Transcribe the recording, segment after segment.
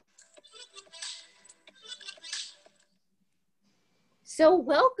So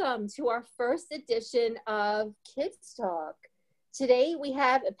welcome to our first edition of Kids Talk. Today we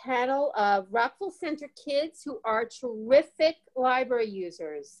have a panel of Rockville Center kids who are terrific library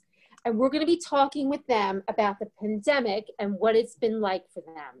users. And we're going to be talking with them about the pandemic and what it's been like for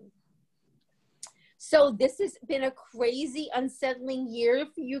them. So this has been a crazy, unsettling year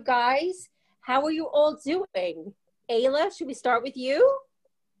for you guys. How are you all doing? Ayla, should we start with you?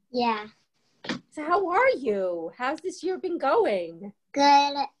 Yeah. So how are you? How's this year been going?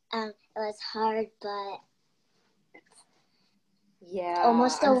 Good. It was hard, but yeah,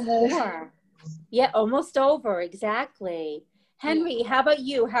 almost over. Sure. Yeah, almost over. Exactly. Henry, how about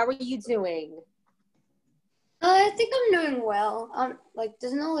you? How are you doing? I think I'm doing well.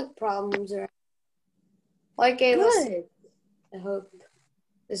 There's no problems or Good. I hope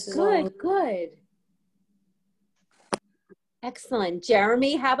this is good. Excellent.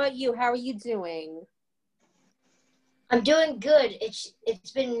 Jeremy, how about you? How are you doing? I'm doing good.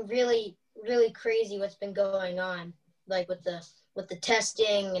 It's been really crazy what's been going on, like with the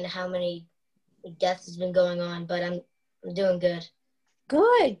testing and how many deaths has been going on. But I'm doing good.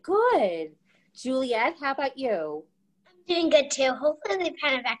 Good. Juliet, how about you? I'm doing good too. Hopefully they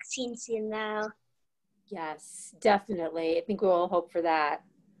find a vaccine soon, though. Yes, definitely. I think we all hope for that.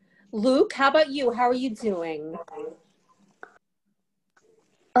 Luke, how about you? How are you doing?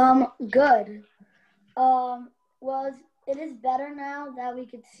 Good. Well, it is better now that we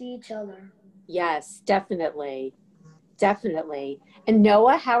could see each other. Yes, definitely. And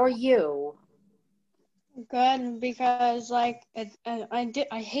Noah, how are you? Good, because I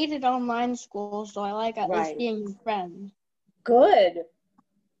hated online school, so I like at least being with friends. Good.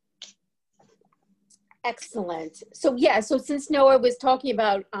 Excellent. So since Noah was talking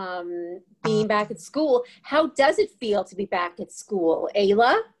about being back at school, how does it feel to be back at school?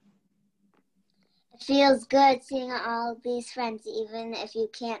 Ayla? It feels good seeing all these friends, even if you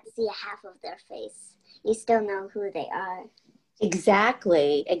can't see half of their face. You still know who they are.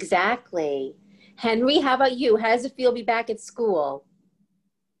 Exactly. Henry, how about you? How does it feel to be back at school?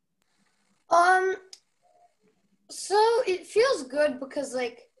 So it feels good because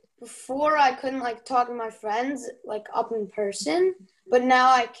before I couldn't talk to my friends up in person, but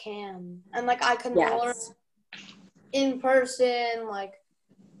now I can. And I can learn in person,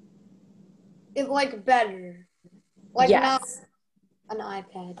 it better. Now an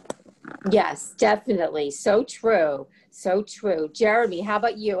iPad. Yes, definitely. So true. Jeremy, how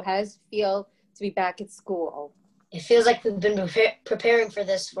about you? How does it feel to be back at school? It feels like we've been preparing for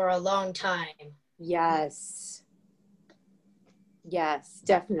this for a long time. Yes,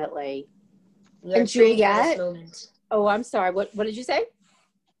 definitely. And Juliet? Oh, I'm sorry. What did you say?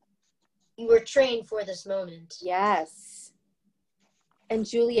 You were trained for this moment. Yes. And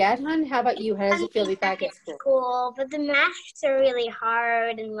Juliet, hon, how about you? How does it feel to be back at school? But the masks are really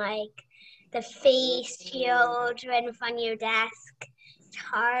hard, and the face shield right in front of your desk. It's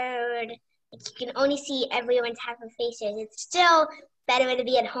hard. You can only see everyone's half of faces. It's still better to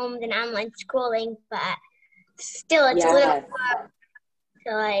be at home than online schooling, but still it's a little hard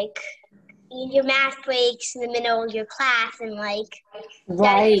to your math breaks in the middle of your class and right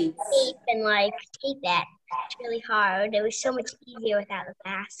tape and tape it. It's really hard. It was so much easier without the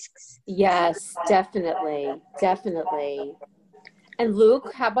masks. Yes, definitely. And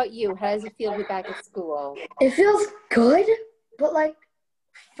Luke, how about you? How does it feel to be back at school? It feels good, but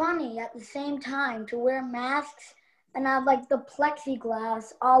funny at the same time to wear masks and have the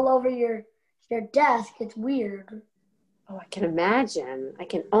plexiglass all over your desk. It's weird. Oh, I can imagine. I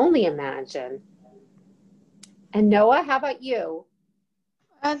can only imagine. And Noah, how about you?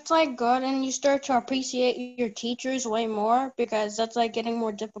 It's good, and you start to appreciate your teachers way more because that's getting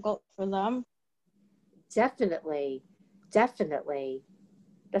more difficult for them. Definitely.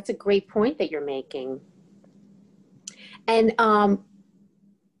 That's a great point that you're making. And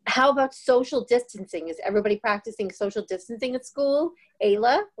how about social distancing? Is everybody practicing social distancing at school?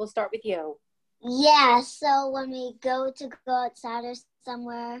 Ayla, we'll start with you. Yeah, so when we go outside or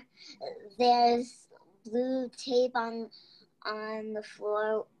somewhere, there's blue tape on the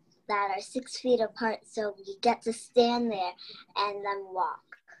floor that are 6 feet apart, so you get to stand there and then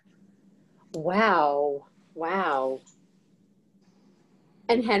walk. Wow.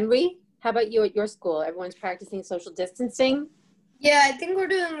 And Henry, how about you at your school? Everyone's practicing social distancing? Yeah, I think we're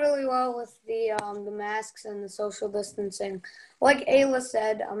doing really well with the masks and the social distancing. Like Ayla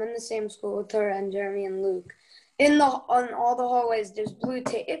said, I'm in the same school with her and Jeremy and Luke. On all the hallways, there's blue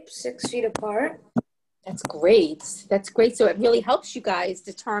tape 6 feet apart. That's great. So it really helps you guys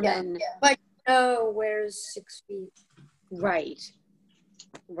determine. Yeah. Where's 6 feet? Right.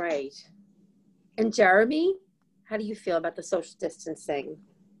 And Jeremy, How do you feel about the social distancing?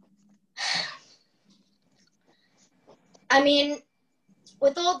 I mean,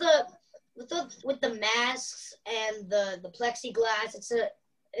 with the masks and the plexiglass,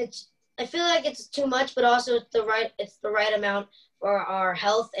 I feel like it's too much, but also it's the right amount for our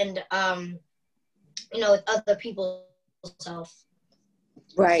health and with other people's health.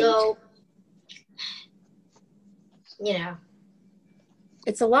 Right. So,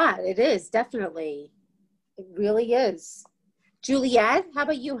 it's a lot. It is, definitely. It really is. Juliet, how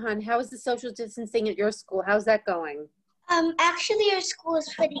about you, hon? How is the social distancing at your school? How's that going? Actually, our school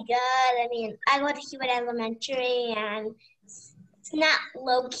is pretty good. I mean, I go to Hewitt Elementary, and it's not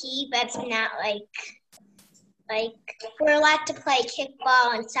low key, but it's not like we're allowed to play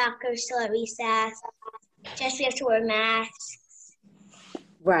kickball and soccer still at recess. Just we have to wear masks.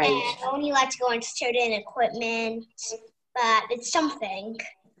 Right. And only allowed to go on certain equipment, but it's something.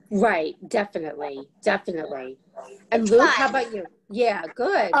 Right. Definitely. Definitely. And Luke, how about you? Yeah.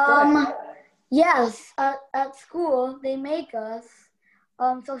 Good. Good. Yes, at school, they make us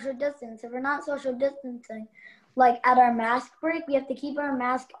social distance. If we're not social distancing, like at our mask break, we have to keep our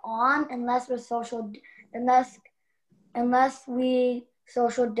mask on unless we social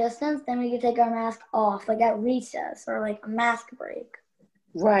distance, then we can take our mask off, like at recess or like a mask break.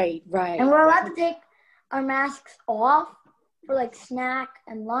 Right, right. And we're allowed to take our masks off for like snack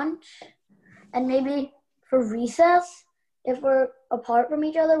and lunch, and maybe for recess. If we're apart from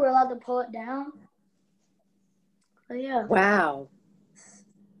each other, we're allowed to pull it down. So, yeah. Wow.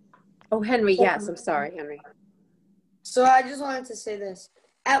 Oh, Henry, yes. I'm sorry, Henry. So I just wanted to say this.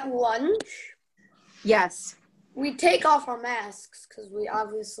 At lunch, yes, we take off our masks because we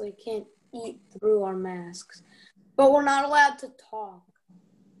obviously can't eat through our masks. But we're not allowed to talk.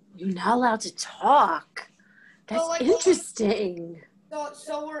 You're not allowed to talk. That's interesting.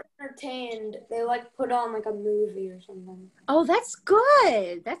 So we're entertained. They put on a movie or something. Oh, that's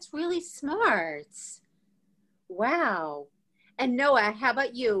good. That's really smart. Wow. And Noah, how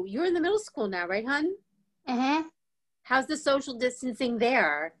about you? You're in the middle school now, right, hon? Mm-hmm. How's the social distancing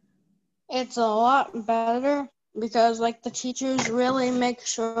there? It's a lot better because the teachers really make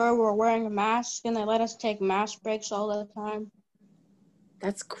sure we're wearing a mask and they let us take mask breaks all the time.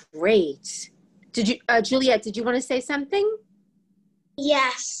 That's great. Did you, Juliet, did you want to say something?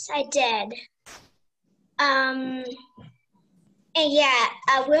 Yes, I did. And yeah,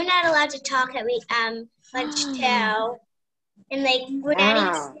 we're not allowed to talk at lunch too. And we're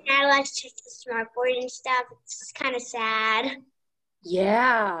not allowed to touch the smartboard and stuff. It's kind of sad.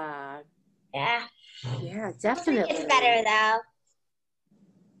 Yeah. Yeah. Yeah, definitely. It's better though.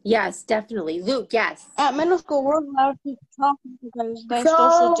 Yes, definitely. Luke, yes. At middle school, we're allowed to talk because they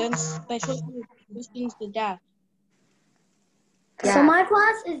social distance to death. Yeah. So my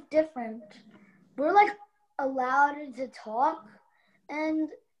class is different. We're allowed to talk, and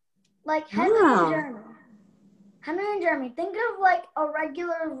Henry and Jeremy, think of a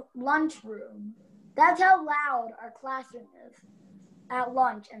regular lunchroom. That's how loud our classroom is at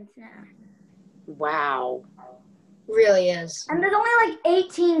lunch and snack. Wow. Really is. And there's only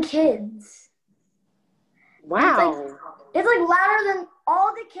 18 kids. Wow. It's louder than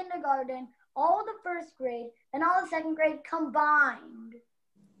all the kindergarten, all the first grade, and all the second grade combined.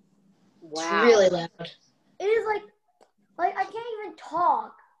 Wow. It's really loud. It is I can't even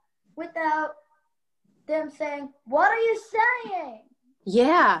talk without them saying, "What are you saying?"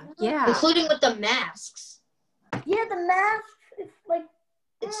 Yeah, yeah. Including with the masks. Yeah, the masks.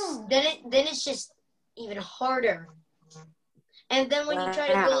 It's then it's just even harder. And then when you try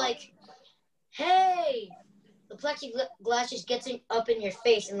to go hey, the plexiglass just gets up in your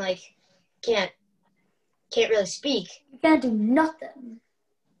face and can't really speak. You can't do nothing.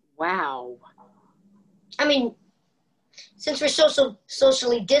 Wow. I mean, since we're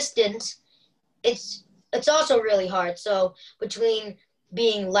socially distant, it's also really hard. So between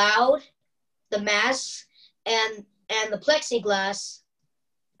being loud, the masks, and the plexiglass,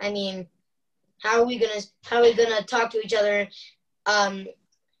 I mean, how are we gonna talk to each other,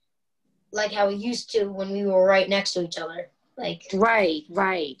 like how we used to when we were right next to each other?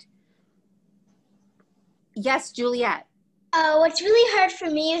 Right. Yes, Juliet. What's really hard for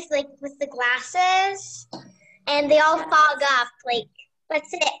me is with the glasses, and they all fog up. Let's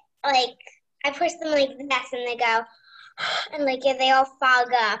say I push them like this, and they go, and they all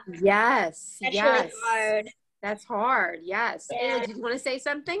fog up. Yes. That's really hard. That's hard. Yes. Yeah. Ayla, did you want to say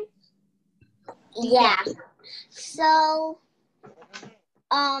something? Yeah. So,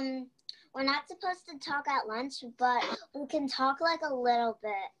 we're not supposed to talk at lunch, but we can talk a little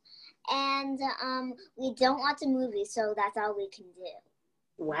bit. And we don't watch a movie, so that's all we can do.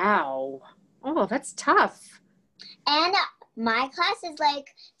 Wow. Oh, that's tough. And my class is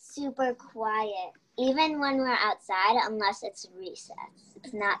like super quiet, even when we're outside, unless it's recess.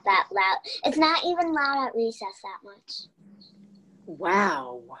 It's not that loud. It's not even loud at recess that much.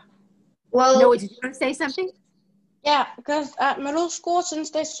 Wow. Well, Noah, did you want to say something? Yeah, because at middle school,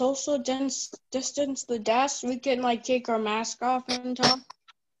 since they social distance the desks, we can like take our mask off and talk.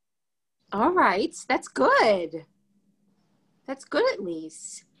 All right, that's good. That's good at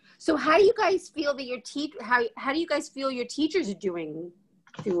least. So how do you guys feel that how do you guys feel your teachers are doing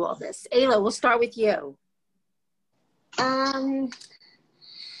through all this? Ayla, we'll start with you.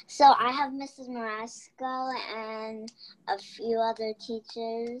 So I have Mrs. Marasco and a few other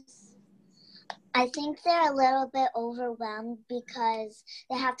teachers. I think they're a little bit overwhelmed because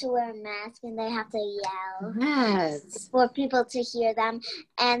they have to wear a mask and they have to yell for people to hear them,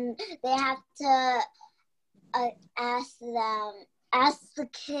 and they have to ask the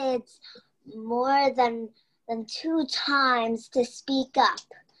kids more than 2 times to speak up.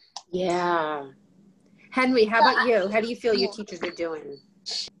 Yeah. Henry, how about you? How do you feel your teachers are doing?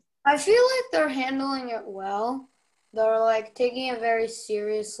 I feel like they're handling it well. They're like taking it very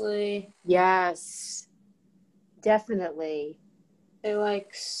seriously. Yes, definitely. They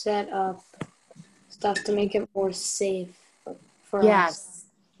like set up stuff to make it more safe for us.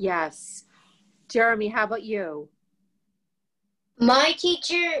 Yes. Jeremy, how about you? my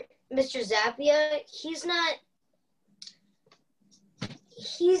teacher, Mr. Zappia, he's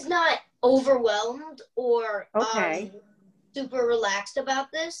not overwhelmed or super relaxed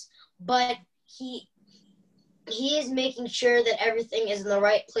about this, but he is making sure that everything is in the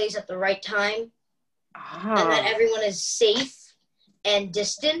right place at the right time, and that everyone is safe and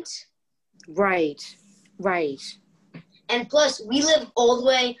distant. Right. And plus, we live all the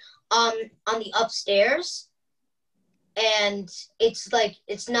way on the upstairs, and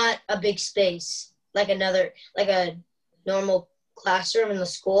it's not a big space like a normal classroom in the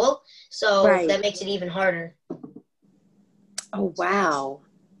school, so that makes it even harder. Oh, wow.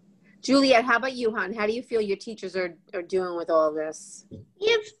 Juliet, how about you, hon? How do you feel your teachers are doing with all this?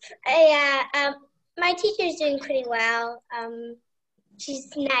 My teacher's doing pretty well.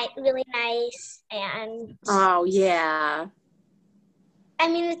 She's really nice, and oh yeah. I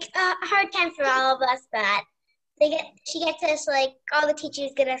mean, it's a hard time for all of us, but she gets us, like, all the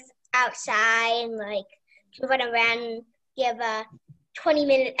teachers get us outside and like run around, give a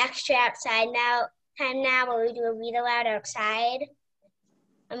 20-minute extra outside now where we do a read aloud outside.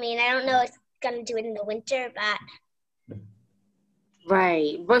 I mean, I don't know if it's gonna do it in the winter, but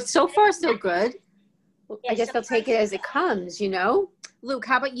right. But so far so good. I guess they'll take it as it comes, you know? Luke,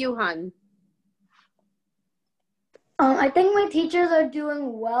 how about you, hon? I think my teachers are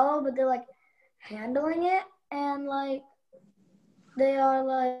doing well, but they're like handling it, and like they are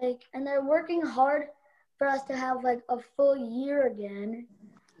like, and they're working hard for us to have like a full year again.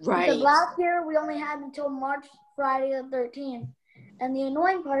 Right. Because last year we only had until March Friday the 13th. And the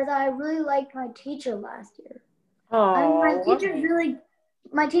annoying part is that I really liked my teacher last year. Oh, I mean,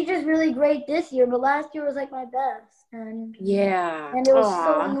 my teacher's really great this year, but last year was like my best. And and it was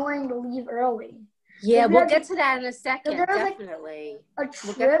so annoying to leave early. Yeah, we'll get to that in a second. There was definitely. Like a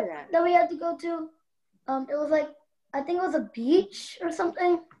trip that we had to go to. It was like, I think it was a beach or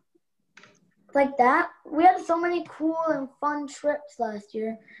something like that. We had so many cool and fun trips last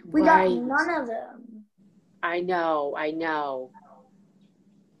year. We got none of them. I know.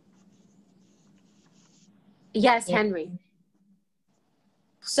 Yes, Henry.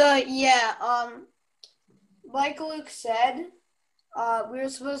 So yeah, like Luke said, we were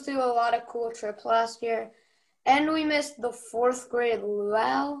supposed to do a lot of cool trips last year, and we missed the 4th grade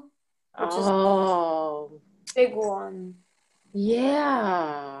luau, which is a big one.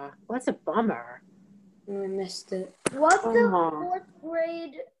 Yeah, well, that's a bummer. We missed it. What's the 4th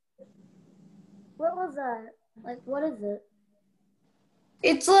grade? What was that? Like, what is it?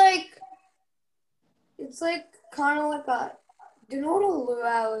 It's like kind of like a. Do you know what a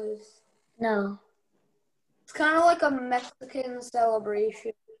luau is? No. It's kind of like a Mexican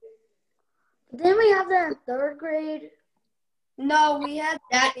celebration. Didn't we have that in 3rd grade? No, we had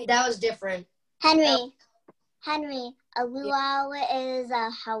that. That was different. Henry, a luau is a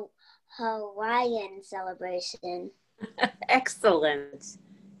Hawaiian celebration. Excellent.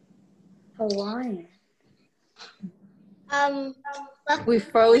 Hawaiian. We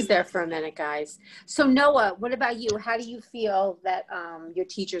froze there for a minute, guys. So Noah, what about you? How do you feel that your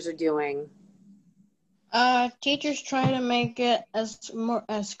teachers are doing? Teachers try to make it more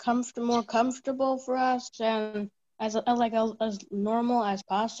comfortable for us and as normal as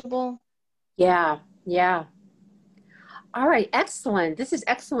possible. Yeah. All right, excellent. This is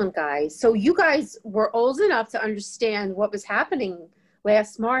excellent, guys. So you guys were old enough to understand what was happening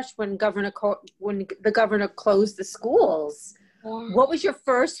last March when the governor closed the schools. Yeah. What was your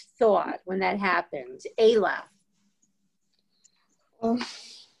first thought when that happened? Ayla.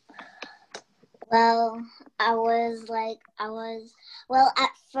 Well, at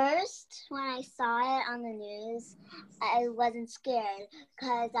first when I saw it on the news, I wasn't scared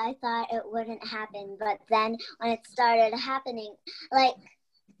because I thought it wouldn't happen. But then when it started happening, like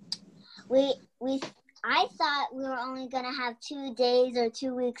I thought we were only gonna have 2 days or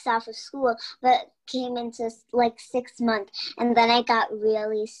 2 weeks off of school, but came into like 6 months, and then I got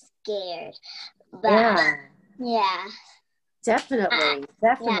really scared. But yeah. Definitely.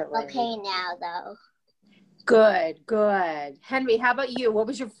 Yeah, okay now though. Good. Henry, how about you? What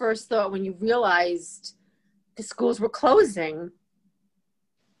was your first thought when you realized the schools were closing?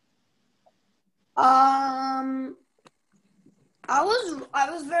 I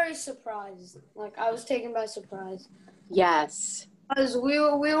was very surprised. Like, I was taken by surprise. Yes. Because we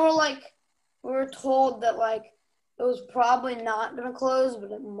were told that like it was probably not gonna close,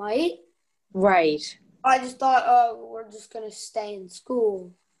 but it might. Right. I just thought, oh, we're just gonna stay in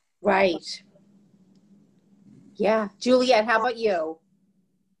school. Right. Yeah. Juliet, how about you?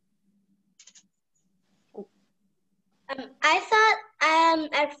 I thought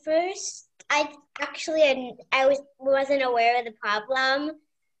at first I wasn't aware of the problem,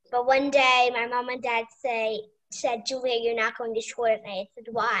 but one day my mom and dad said, Julia, you're not going to school tonight. I said,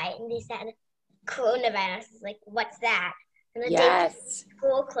 why? And they said, coronavirus. I was like, what's that? And the day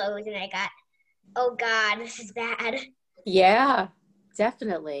school closed, and I got, oh God, this is bad. Yeah,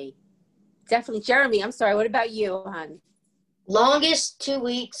 definitely. Jeremy, I'm sorry. What about you, hon? Longest 2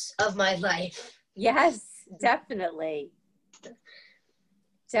 weeks of my life. Yes, definitely.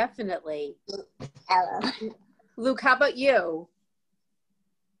 Ella. Luke, how about you?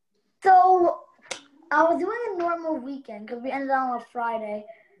 So I was doing a normal weekend because we ended on a Friday.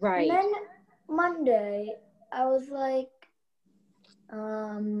 Right. And then Monday, I was like,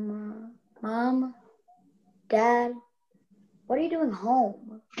 Mom, Dad, what are you doing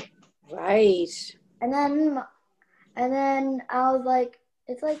home? Right. And then I was like,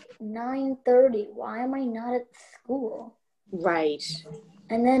 it's like 9:30. Why am I not at school? Right.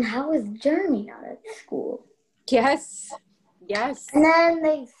 And then how is Jeremy not at school? Yes. And then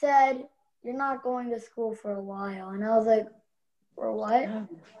they said, you're not going to school for a while. And I was like, for what?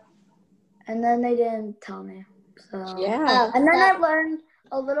 And then they didn't tell me. So yeah. And then I learned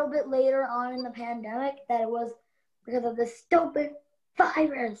a little bit later on in the pandemic that it was because of the stupid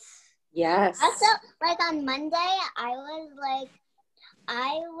virus. Yes. Also, like on Monday, I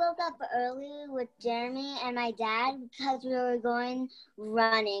woke up early with Jeremy and my dad because we were going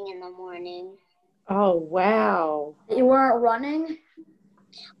running in the morning. Oh, wow. You weren't running?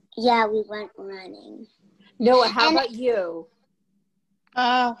 Yeah, we went running. Noah, how about you?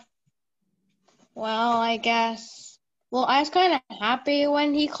 Well, I guess. Well, I was kind of happy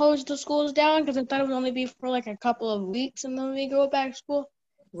when he closed the schools down because I thought it would only be for like a couple of weeks and then we go back to school.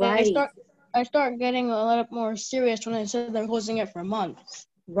 Right. I start getting a little more serious when I said they're closing it for months.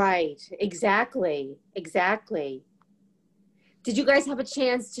 Right. Exactly. Did you guys have a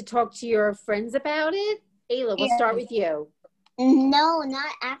chance to talk to your friends about it? Ayla, we'll start with you. No,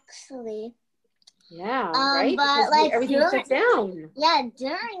 not actually. Yeah, right? But because like everything shuts down. Yeah,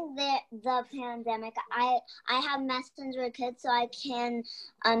 during the pandemic, I have Messenger Kids, so I can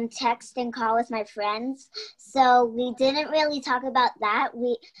text and call with my friends. So we didn't really talk about that.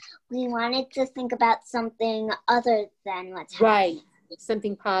 We wanted to think about something other than what's happening. Right,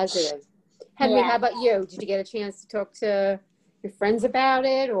 something positive. Henry, how about you? Did you get a chance to talk to your friends about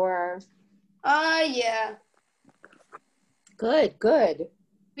it, or? Yeah. Good.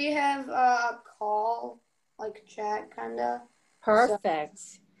 We have a call, like chat, kind of.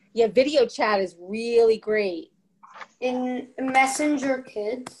 Perfect. Yeah, video chat is really great. In Messenger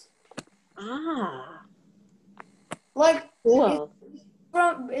Kids. Like, cool.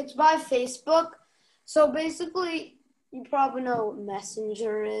 It's by Facebook. So basically, you probably know what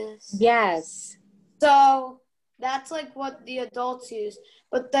Messenger is. Yes. So that's like what the adults use.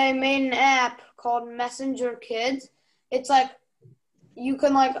 But they made an app called Messenger Kids. It's like, you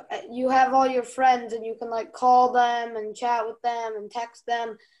can you have all your friends and you can call them and chat with them and text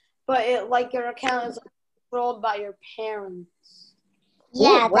them, but your account is controlled by your parents.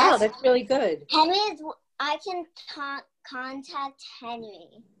 Yeah, wow, that's really good. I can contact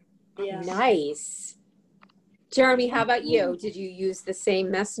Henry. Yeah. Nice. Jeremy, how about you? Did you use the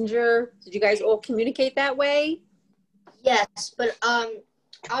same messenger? Did you guys all communicate that way? Yes, but I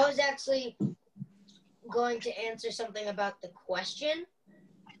was actually going to answer something about the question.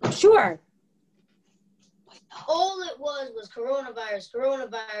 Sure. All it was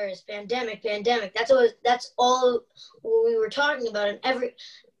coronavirus, pandemic. That's all we were talking about, and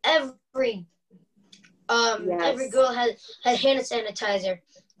every girl had hand sanitizer,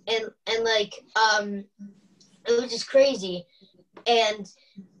 and like it was just crazy, and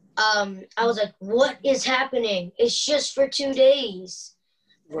I was like, what is happening? It's just for 2 days.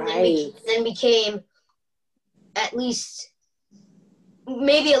 Right. Then became at least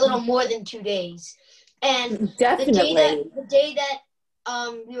maybe a little more than 2 days. And Definitely. the day that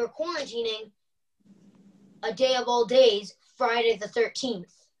we were quarantining, a day of all days, Friday the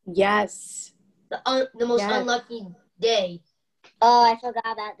 13th. Yes. The most unlucky day. Oh, I forgot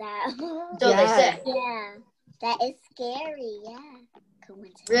about that. So they said. Yeah, that is scary. Yeah.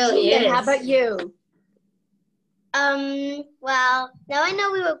 Really Julia, is. how about you? Well, now I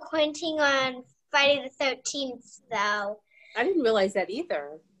know we were quarantining on Friday the 13th, though. I didn't realize that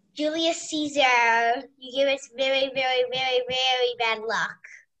either. Julius Caesar, you gave us very, very, very, very bad luck.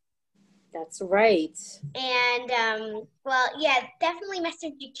 That's right. And, well, yeah, definitely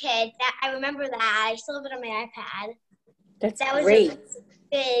message your kids. I remember that. I still have it on my iPad. That was great. a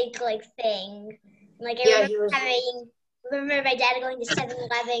big, like, thing. Like, Yeah, remember my dad going to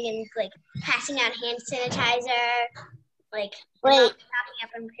 7-Eleven and, like, passing out hand sanitizer. Like, stocking up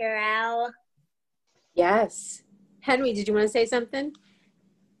on Purell. Yes. Henry, did you want to say something?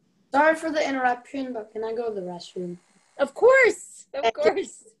 Sorry for the interruption, but can I go to the restroom? Of course. Of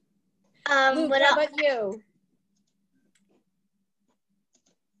course. Luke, What how else? about you?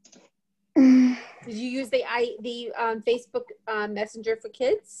 Did you use the Facebook Messenger for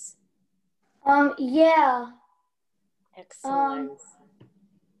kids? Yeah. Excellent.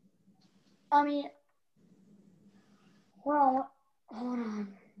 I mean, well, hold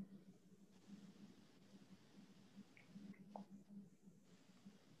on.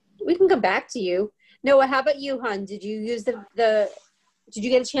 We can come back to you. Noah, how about you, hon? Did you use did you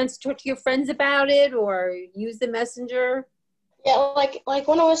get a chance to talk to your friends about it or use the messenger? Yeah, like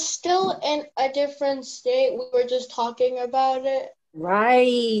when I was still in a different state, we were just talking about it.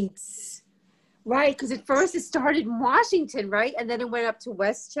 Right. Right, because at first it started in Washington, right? And then it went up to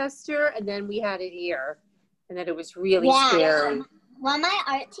Westchester, and then we had it here. And then it was really scary. Well, my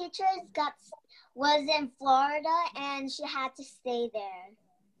art teacher was in Florida, and she had to stay there.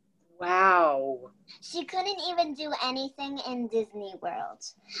 Wow. She couldn't even do anything in Disney World.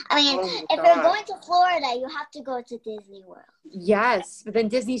 I mean, if God. you're going to Florida, you have to go to Disney World. Yes, but then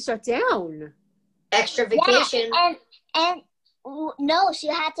Disney shut down. Extra vacation. Yeah, and no, she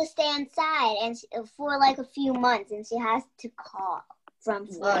had to stay inside and for like a few months, and she has to call from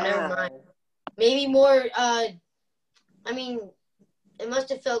Florida. Oh, never mind. Maybe more. I mean, it must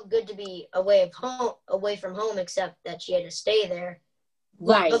have felt good to be away from home, except that she had to stay there.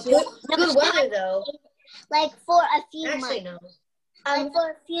 Right. But good weather though. Like for a few Actually, months. no. Like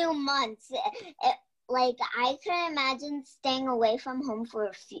for a few months. Like I couldn't imagine staying away from home for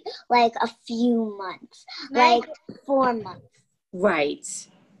a few months. Like 4 months. Right.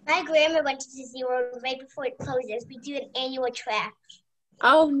 My grandma went to Disney World right before it closes. We do an annual trip.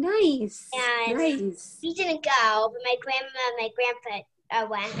 Oh, nice. And nice. we didn't go, but my grandma and my grandpa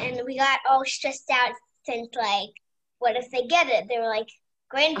went, and we got all stressed out since, like, what if they get it? They were like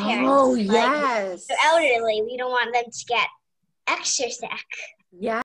grandparents. Oh, like, yes. they're elderly. We don't want them to get extra sick. Yeah.